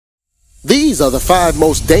These are the 5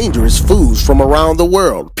 most dangerous foods from around the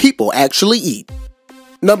world people actually eat.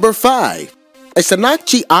 Number 5. A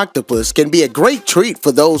Sannakji octopus can be a great treat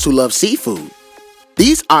for those who love seafood.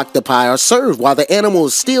 These octopi are served while the animal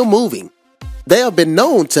is still moving. They have been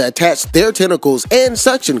known to attach their tentacles and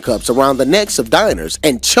suction cups around the necks of diners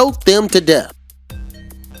and choke them to death.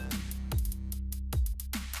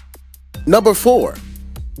 Number 4.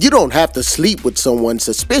 You don't have to sleep with someone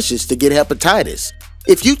suspicious to get hepatitis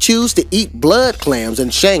if you choose to eat blood clams in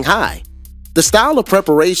Shanghai. The style of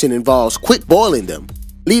preparation involves quick boiling them,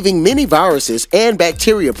 leaving many viruses and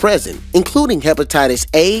bacteria present, including hepatitis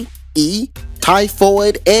A, E,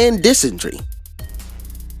 typhoid, and dysentery.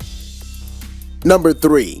 Number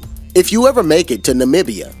 3. If you ever make it to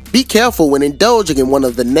Namibia, be careful when indulging in one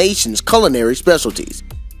of the nation's culinary specialties,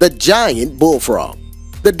 the giant bullfrog.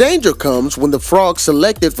 The danger comes when the frog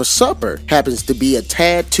selected for supper happens to be a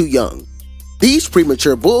tad too young. These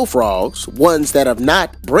premature bullfrogs, ones that have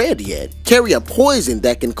not bred yet, carry a poison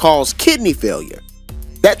that can cause kidney failure.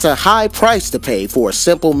 That's a high price to pay for a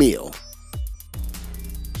simple meal.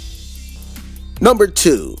 Number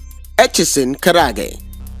 2. Echisen karage.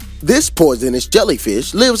 This poisonous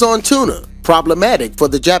jellyfish lives on tuna, problematic for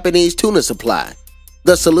the Japanese tuna supply.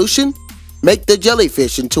 The solution? Make the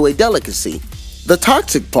jellyfish into a delicacy. The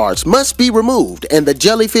toxic parts must be removed and the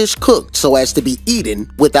jellyfish cooked so as to be eaten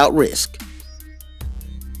without risk.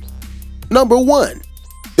 Number 1.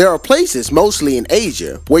 There are places, mostly in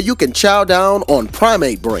Asia, where you can chow down on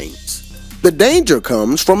primate brains. The danger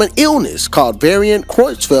comes from an illness called variant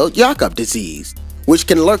Creutzfeldt-Jakob disease, which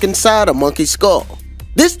can lurk inside a monkey's skull.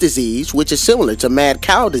 This disease, which is similar to mad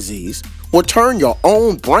cow disease, will turn your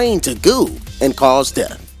own brain to goo and cause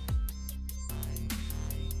death.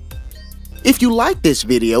 If you like this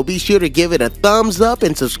video, be sure to give it a thumbs up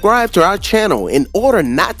and subscribe to our channel in order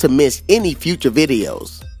not to miss any future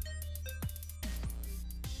videos.